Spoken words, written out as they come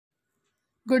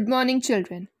Good morning,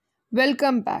 children.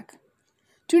 Welcome back.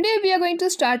 Today we are going to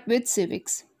start with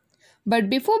civics.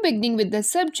 But before beginning with the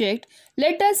subject,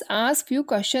 let us ask few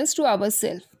questions to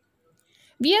ourselves.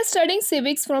 We are studying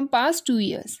civics from past 2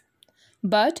 years.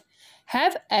 But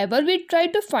have ever we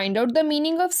tried to find out the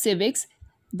meaning of civics,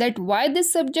 that why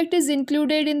this subject is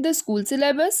included in the school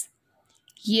syllabus?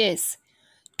 Yes,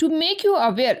 to make you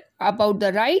aware about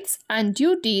the rights and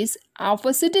duties of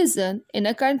a citizen in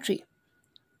a country.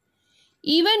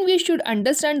 Even we should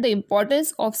understand the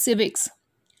importance of civics,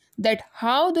 that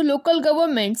how the local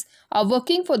governments are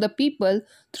working for the people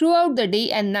throughout the day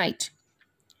and night.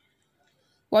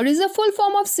 What is the full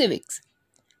form of civics?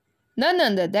 None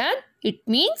other than it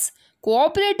means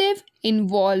cooperative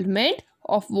involvement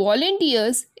of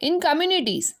volunteers in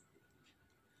communities.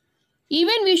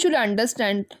 Even we should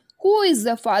understand who is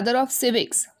the father of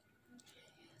civics.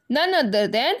 None other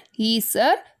than he is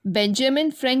Sir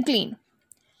Benjamin Franklin.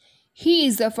 He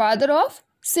is the father of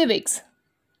civics.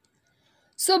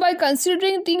 So by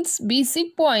considering these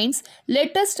basic points,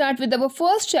 let us start with our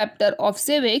first chapter of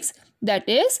civics, that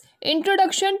is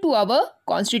Introduction to our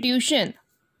Constitution.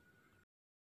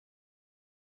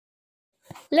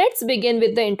 Let's begin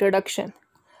with the introduction.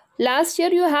 Last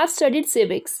year you have studied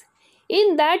civics.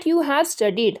 In that you have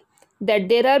studied that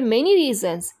there are many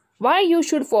reasons why you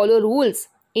should follow rules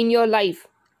in your life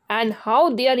and how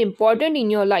they are important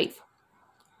in your life.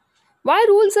 Why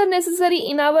rules are necessary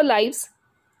in our lives?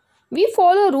 We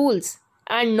follow rules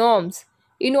and norms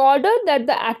in order that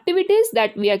the activities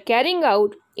that we are carrying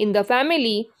out in the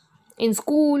family, in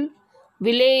school,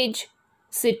 village,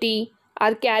 city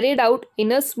are carried out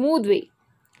in a smooth way.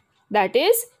 That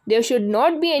is, there should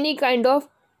not be any kind of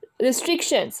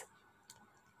restrictions,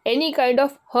 any kind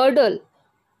of hurdle.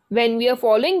 When we are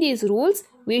following these rules,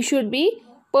 we should be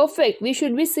perfect, we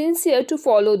should be sincere to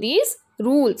follow these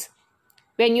rules.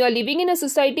 When you are living in a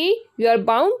society, you are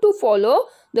bound to follow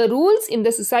the rules in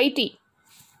the society.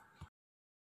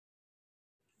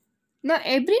 Now,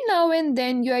 every now and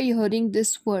then you are hearing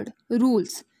this word,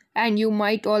 rules. And you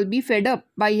might all be fed up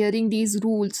by hearing these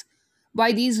rules.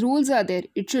 Why these rules are there?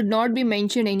 It should not be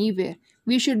mentioned anywhere.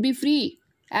 We should be free.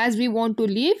 As we want to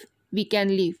live, we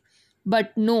can live.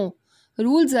 But no,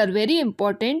 rules are very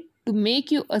important to make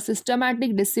you a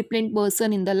systematic, disciplined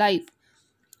person in the life.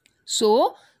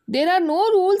 So, there are no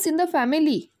rules in the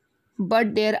family,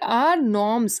 but there are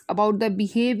norms about the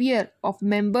behavior of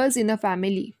members in a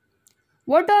family.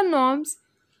 What are norms?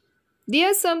 They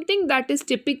are something that is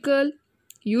typical,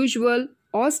 usual,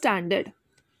 or standard.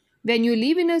 When you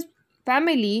live in a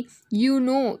family, you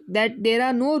know that there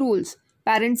are no rules.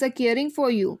 Parents are caring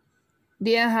for you.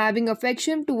 They are having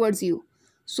affection towards you.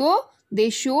 So, they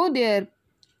show their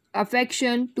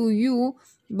affection to you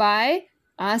by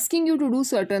asking you to do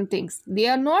certain things. They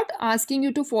are not asking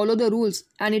you to follow the rules,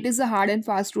 and it is a hard and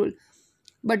fast rule.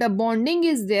 But a bonding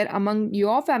is there among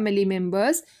your family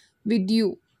members with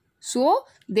you. So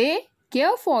they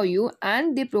care for you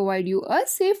and they provide you a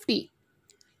safety.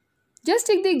 Just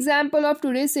take the example of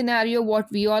today's scenario,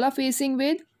 what we all are facing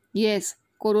with. Yes,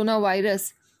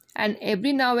 coronavirus. And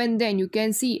every now and then you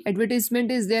can see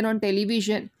advertisement is there on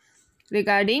television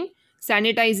regarding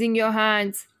sanitizing your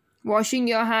hands, washing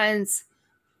your hands.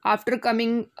 After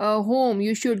coming home,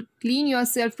 you should clean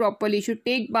yourself properly, you should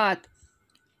take bath,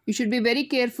 you should be very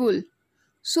careful.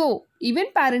 So, even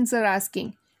parents are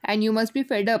asking, and you must be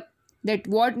fed up that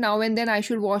what now and then I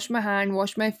should wash my hand,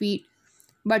 wash my feet,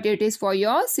 but it is for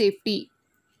your safety.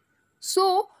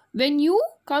 So, when you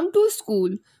come to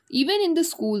school, even in the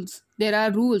schools, there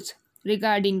are rules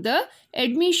regarding the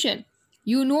admission.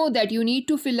 You know that you need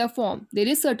to fill a form. There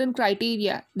is certain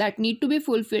criteria that need to be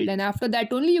fulfilled, and after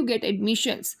that only you get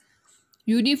admissions.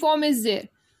 Uniform is there.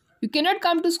 You cannot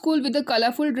come to school with the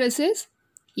colorful dresses.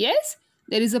 Yes,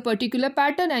 there is a particular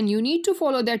pattern and you need to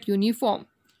follow that uniform.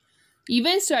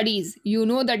 Even studies, you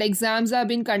know that exams are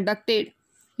being conducted.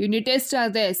 Unit tests are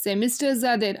there, semesters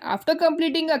are there. After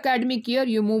completing academic year,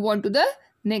 you move on to the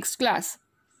next class.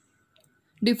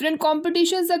 Different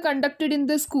competitions are conducted in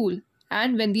the school.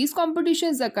 And when these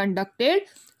competitions are conducted,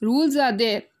 rules are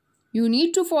there. You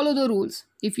need to follow the rules.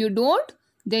 If you don't,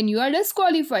 then you are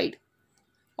disqualified.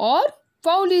 Or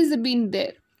foul is been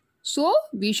there. So,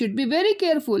 we should be very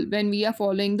careful when we are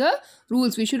following the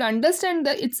rules. We should understand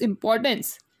its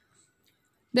importance.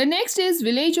 The next is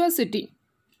village or city.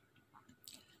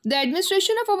 The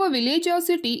administration of our village or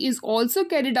city is also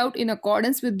carried out in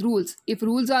accordance with rules. If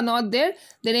rules are not there,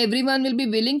 then everyone will be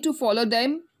willing to follow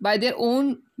them by their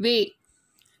own way.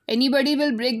 Anybody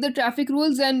will break the traffic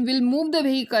rules and will move the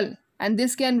vehicle, and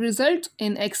this can result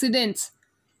in accidents.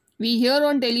 We hear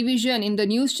on television, in the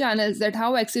news channels, that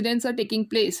how accidents are taking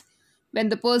place. when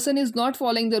the person is not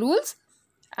following the rules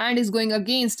and is going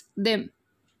against them.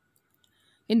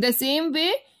 In the same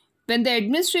way, when the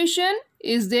administration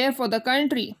is there for the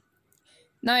country.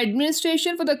 Now,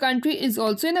 administration for the country is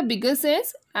also in a bigger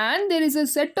sense, and there is a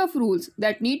set of rules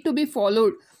that need to be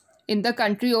followed in the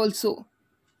country also.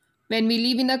 When we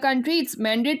live in a country, it's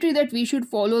mandatory that we should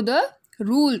follow the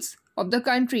rules of the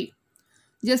country.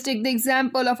 Just take the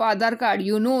example of Aadhaar card.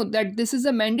 You know that this is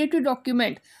a mandatory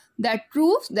document that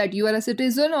proves that you are a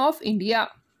citizen of India.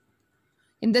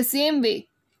 In the same way,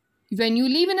 when you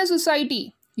live in a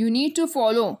society, you need to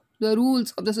follow the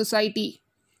rules of the society.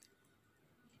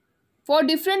 For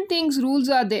different things, rules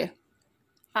are there.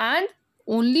 And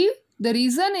only the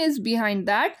reason is behind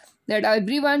that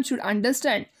everyone should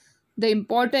understand the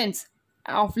importance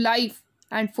of life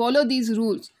and follow these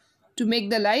rules to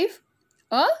make the life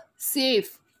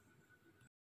safe.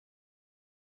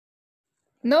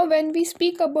 Now, when we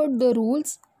speak about the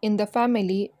rules in the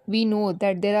family, we know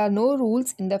that there are no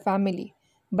rules in the family,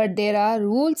 but there are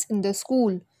rules in the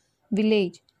school,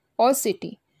 village, or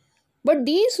city. But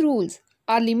these rules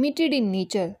are limited in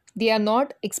nature. They are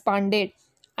not expanded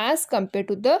as compared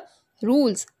to the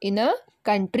rules in a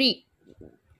country.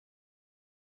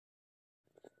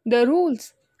 The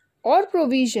rules or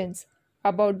provisions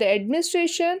about the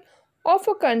administration of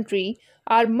a country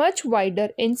are much wider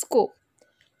in scope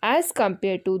as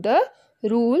compared to the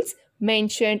rules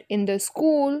mentioned in the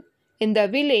school, in the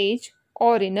village,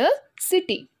 or in a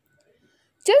city.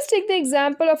 Just take the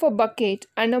example of a bucket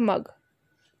and a mug.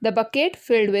 The bucket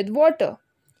filled with water.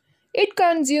 It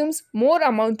consumes more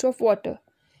amount of water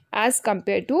as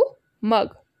compared to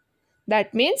mug.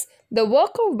 That means the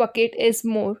work of bucket is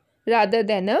more rather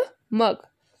than a mug.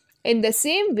 In the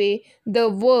same way, the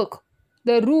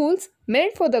rules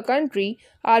meant for the country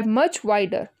are much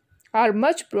wider, are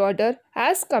much broader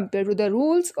as compared to the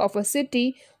rules of a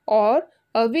city or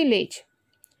a village.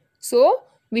 So,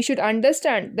 we should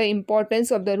understand the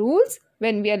importance of the rules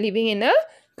when we are living in a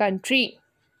country.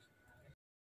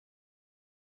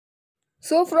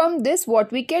 So, from this,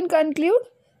 what we can conclude?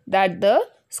 That the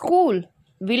school,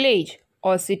 village,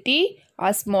 or city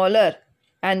are smaller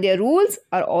and their rules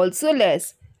are also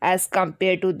less as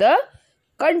compared to the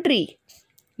country.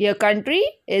 Your country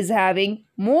is having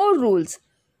more rules.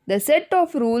 The set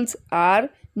of rules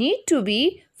need to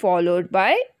be followed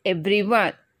by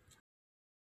everyone.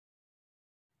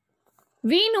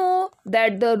 We know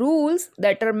that the rules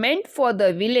that are meant for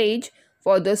the village,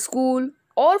 for the school,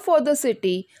 or for the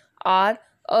city are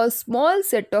a small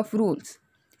set of rules.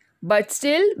 But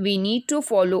still we need to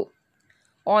follow.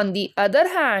 On the other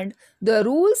hand, the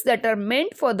rules that are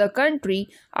meant for the country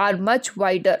are much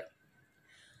wider.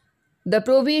 The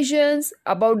provisions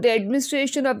about the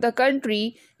administration of the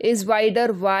country is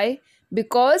wider. Why?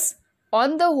 Because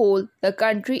on the whole, the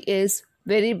country is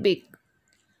very big.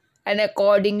 And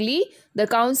accordingly, the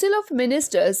Council of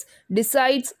Ministers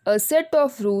decides a set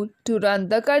of rules to run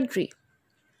the country.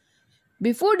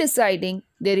 Before deciding,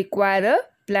 they require a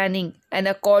planning, and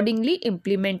accordingly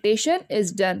implementation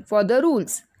is done for the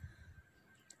rules.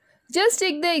 Just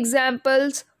take the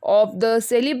examples of the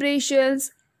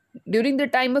celebrations. During the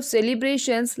time of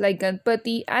celebrations like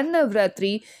Ganpati and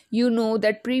Navratri, you know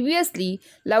that previously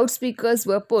loudspeakers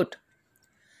were put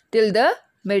till the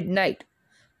midnight.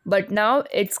 But now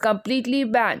it's completely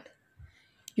banned.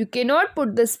 You cannot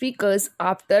put the speakers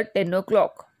after 10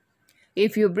 o'clock.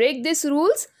 If you break these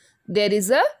rules, there is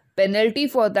a penalty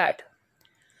for that.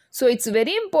 So it's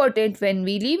very important when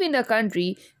we live in a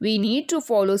country, we need to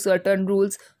follow certain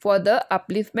rules for the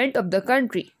upliftment of the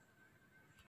country.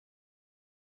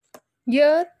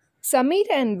 Here, Samir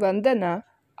and Vandana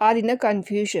are in a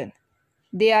confusion.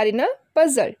 They are in a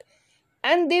puzzle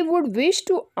and they would wish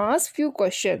to ask few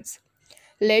questions.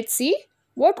 Let's see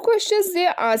what questions they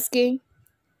are asking.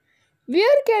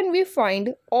 Where can we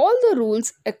find all the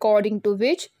rules according to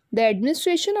which the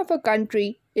administration of a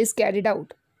country is carried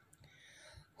out?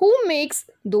 Who makes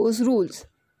those rules?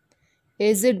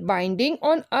 Is it binding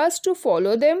on us to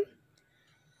follow them?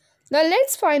 Now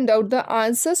let's find out the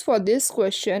answers for this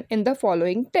question in the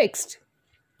following text.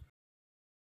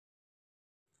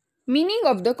 Meaning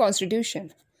of the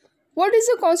Constitution. What is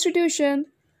a Constitution?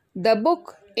 The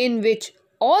book in which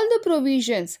all the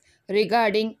provisions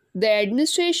regarding the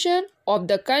administration of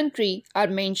the country are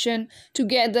mentioned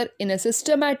together in a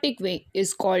systematic way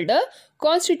is called a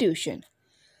Constitution.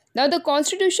 Now, the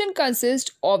Constitution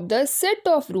consists of the set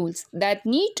of rules that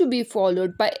need to be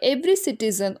followed by every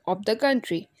citizen of the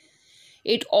country.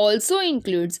 It also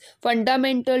includes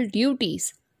fundamental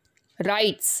duties,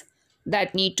 rights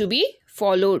that need to be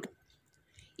followed.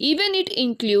 Even it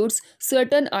includes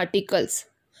certain articles.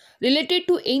 related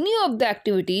to any of the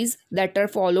activities that are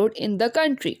followed in the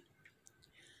country.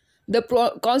 The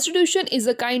Constitution is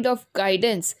a kind of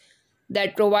guidance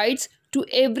that provides to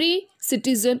every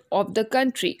citizen of the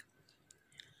country.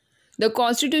 The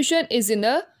Constitution is in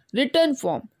a written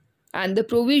form and the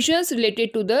provisions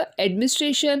related to the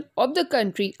administration of the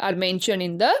country are mentioned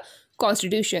in the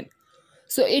Constitution.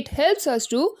 So it helps us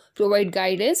to provide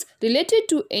guidance related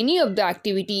to any of the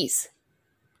activities.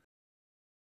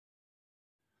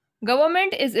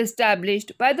 Government is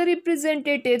established by the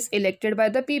representatives elected by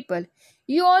the people.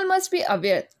 You all must be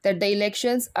aware that the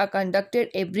elections are conducted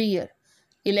every year.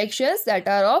 Elections that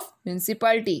are of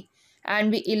municipality.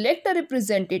 And we elect a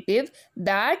representative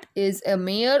that is a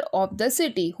mayor of the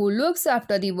city who looks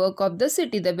after the work of the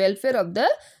city, the welfare of the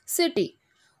city.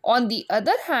 On the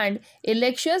other hand,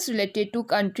 elections related to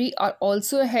country are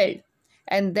also held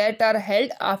and that are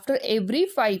held after every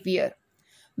 5 years.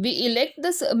 We elect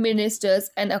the ministers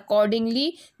and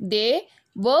accordingly they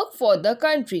work for the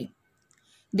country.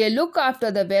 They look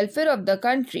after the welfare of the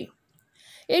country.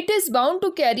 It is bound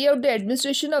to carry out the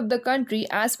administration of the country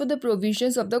as per the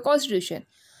provisions of the Constitution.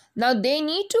 Now they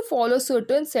need to follow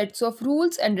certain sets of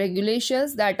rules and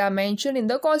regulations that are mentioned in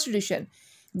the Constitution.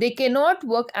 They cannot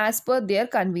work as per their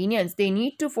convenience. They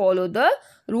need to follow the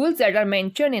rules that are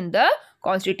mentioned in the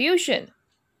Constitution.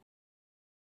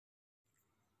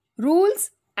 Rules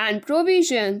and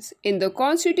provisions in the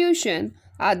Constitution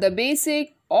are the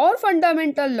basic or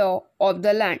fundamental law of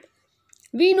the land.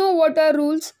 We know what are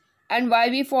rules and why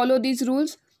we follow these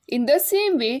rules. In the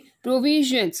same way,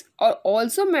 provisions are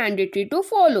also mandatory to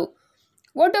follow.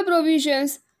 What are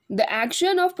provisions? The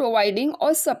action of providing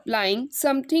or supplying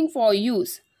something for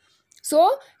use.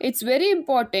 So, it's very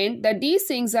important that these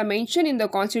things are mentioned in the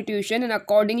Constitution and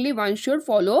accordingly one should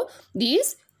follow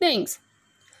these things.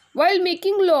 While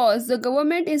making laws, the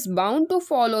government is bound to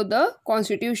follow the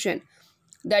Constitution.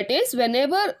 That is,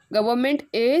 whenever government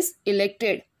is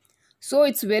elected. So,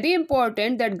 it's very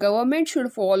important that government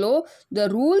should follow the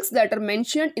rules that are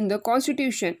mentioned in the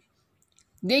Constitution.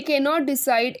 They cannot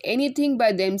decide anything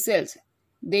by themselves.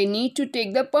 They need to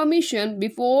take the permission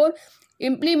before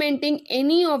implementing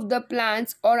any of the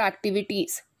plans or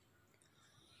activities.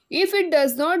 If it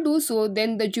does not do so,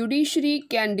 then the judiciary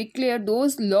can declare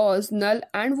those laws null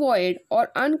and void or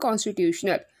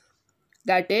unconstitutional.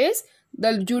 That is,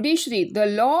 the judiciary, the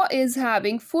law is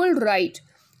having full right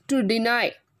to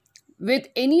deny with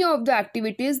any of the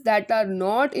activities that are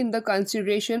not in the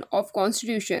consideration of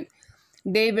Constitution.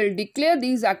 They will declare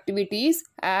these activities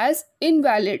as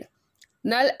invalid.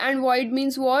 Null and void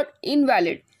means what?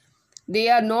 Invalid. They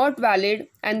are not valid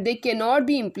and they cannot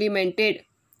be implemented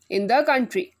in the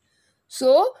country.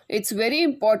 So, it's very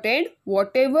important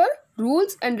whatever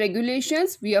rules and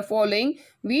regulations we are following,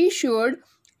 we should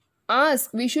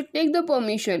take the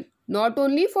permission not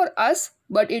only for us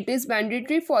but it is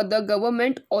mandatory for the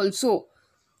government also.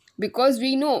 Because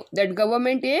we know that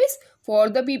government is for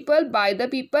the people, by the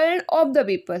people and of the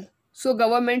people. So,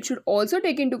 government should also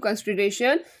take into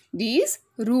consideration these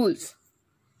rules.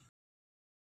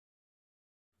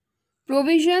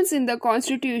 Provisions in the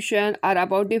Constitution are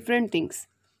about different things.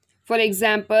 For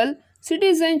example,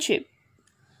 citizenship.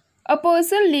 A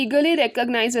person legally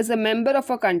recognized as a member of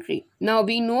a country. Now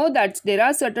we know that there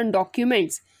are certain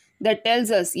documents that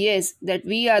tells us, yes, that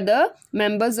we are the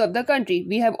members of the country.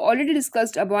 We have already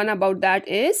discussed one about that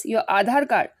is your Aadhaar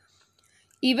card.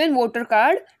 Even voter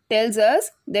card tells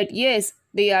us that yes,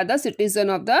 they are the citizen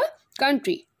of the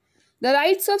country. The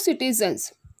rights of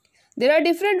citizens. There are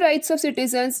different rights of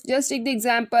citizens. Just take the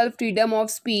example, freedom of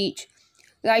speech,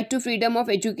 right to freedom of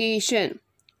education,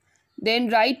 then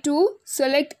right to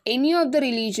select any of the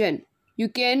religion. You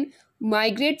can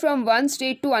migrate from one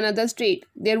state to another state.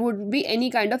 There would be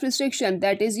any kind of restriction.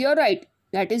 That is your right.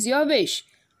 That is your wish.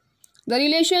 The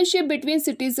relationship between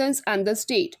citizens and the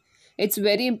state. It's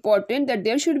very important that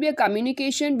there should be a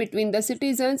communication between the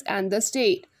citizens and the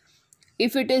state.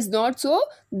 If it is not so,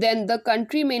 then the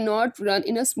country may not run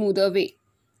in a smoother way.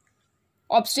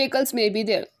 Obstacles may be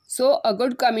there. So, a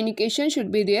good communication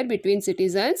should be there between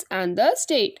citizens and the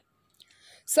state.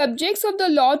 Subjects of the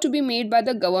law to be made by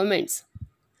the governments.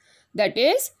 That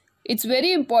is, it's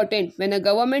very important when a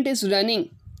government is running,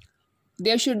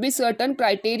 there should be certain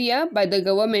criteria by the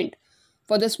government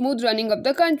for the smooth running of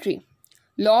the country.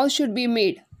 Laws should be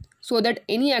made so that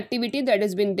any activity that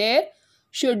has been there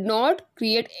should not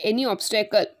create any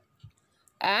obstacle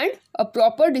and a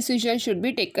proper decision should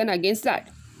be taken against that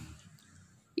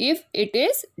if it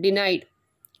is denied.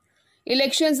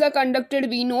 Elections are conducted.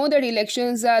 We know that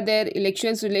elections are there.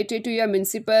 Elections related to your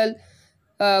municipal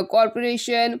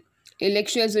corporation,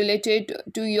 elections related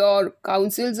to your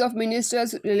councils of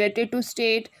ministers related to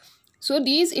state. So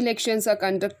these elections are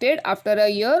conducted after a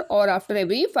year or after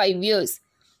every 5 years.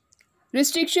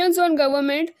 Restrictions on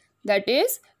government, that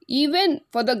is, even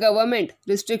for the government,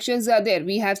 restrictions are there.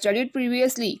 We have studied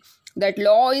previously that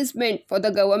law is meant for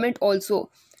the government also.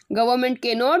 Government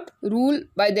cannot rule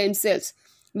by themselves.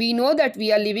 We know that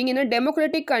we are living in a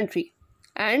democratic country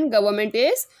and government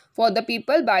is for the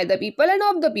people, by the people and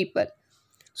of the people.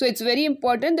 So it's very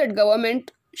important that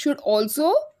government should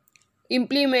also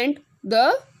implement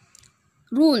the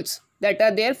rules that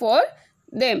are there for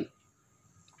them.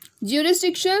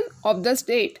 Jurisdiction of the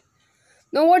state.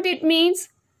 Now what it means?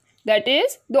 That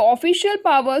is the official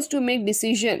powers to make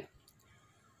decision.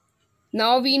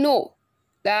 Now we know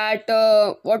that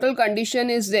what all condition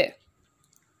is there.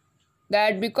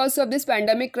 That because of this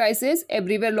pandemic crisis,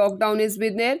 everywhere lockdown is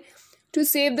been there to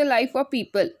save the life of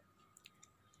people.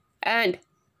 And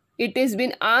it has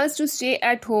been asked to stay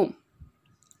at home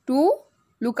to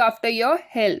look after your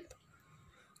health.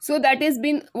 So that has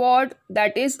been what?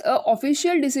 That is a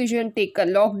official decision taken,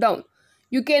 lockdown.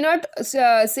 You cannot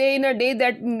say in a day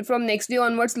that from next day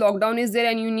onwards lockdown is there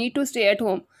and you need to stay at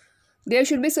home. There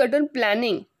should be certain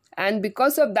planning, and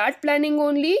because of that planning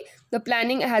only, the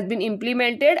planning has been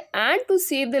implemented, and to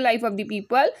save the life of the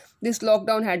people, this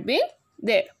lockdown had been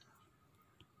there.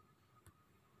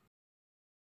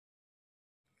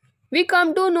 We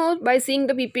come to know by seeing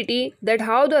the PPT that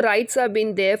how the rights have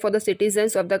been there for the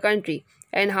citizens of the country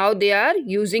and how they are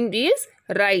using these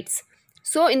rights.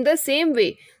 So in the same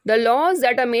way, the laws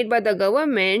that are made by the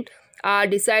government are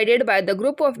decided by the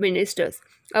group of ministers.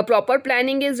 A proper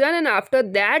planning is done and after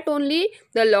that only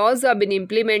the laws have been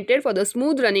implemented for the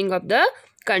smooth running of the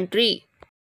country.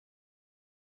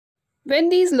 When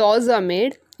these laws are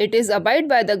made, it is abide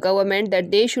by the government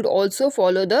that they should also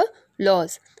follow the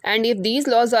laws. And if these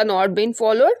laws are not being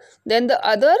followed, then the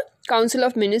other council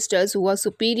of ministers who are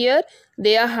superior,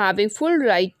 they are having full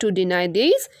right to deny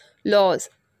these laws.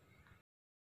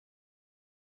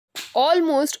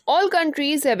 Almost all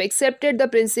countries have accepted the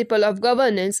principle of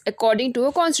governance according to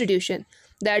a constitution.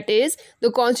 That is,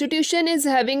 the constitution is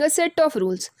having a set of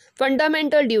rules,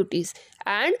 fundamental duties,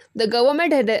 and the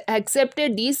government had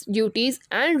accepted these duties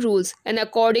and rules, and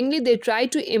accordingly they try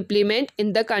to implement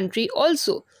in the country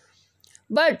also.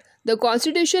 But the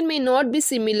constitution may not be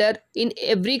similar in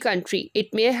every country.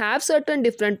 It may have certain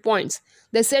different points.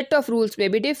 The set of rules may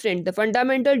be different, the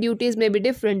fundamental duties may be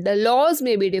different, the laws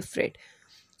may be different.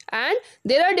 And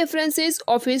there are differences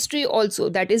of history also,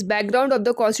 that is background of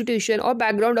the constitution or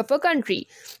background of a country.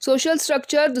 Social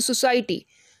structure, the society,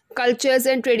 cultures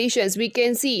and traditions. We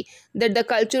can see that the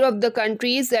culture of the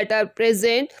countries that are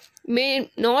present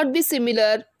may not be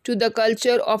similar to the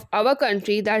culture of our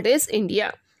country, that is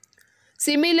India.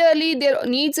 Similarly, their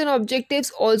needs and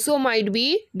objectives also might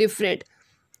be different.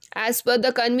 As per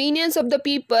the convenience of the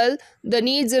people, the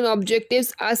needs and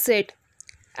objectives are set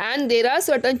and there are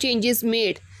certain changes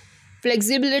made.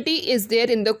 Flexibility is there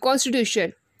in the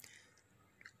constitution.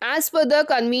 As per the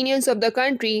convenience of the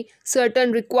country,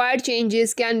 certain required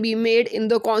changes can be made in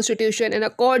the constitution and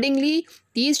accordingly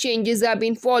these changes are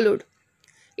being followed.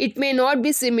 It may not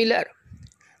be similar.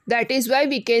 That is why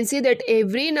we can see that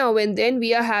every now and then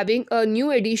we are having a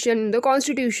new edition in the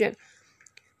constitution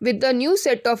with the new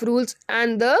set of rules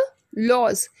and the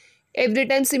laws. Every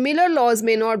time similar laws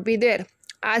may not be there.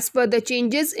 As per the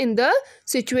changes in the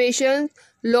situation,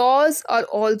 laws are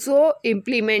also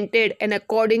implemented and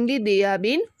accordingly they have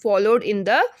been followed in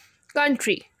the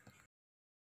country.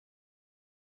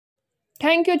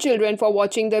 Thank you children for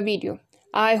watching the video.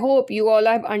 I hope you all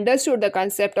have understood the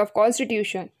concept of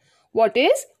constitution. What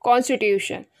is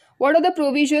constitution? What are the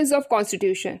provisions of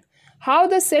constitution? How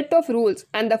the set of rules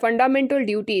and the fundamental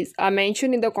duties are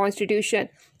mentioned in the constitution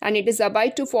and it is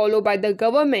abide to follow by the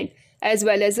government as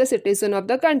well as the citizen of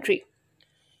the country.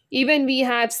 Even we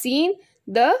have seen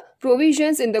the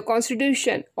provisions in the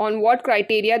constitution on what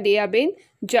criteria they have been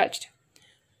judged.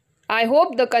 I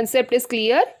hope the concept is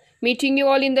clear. Meeting you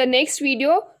all in the next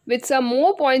video with some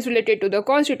more points related to the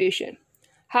constitution.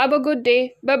 Have a good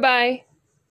day. Bye-bye.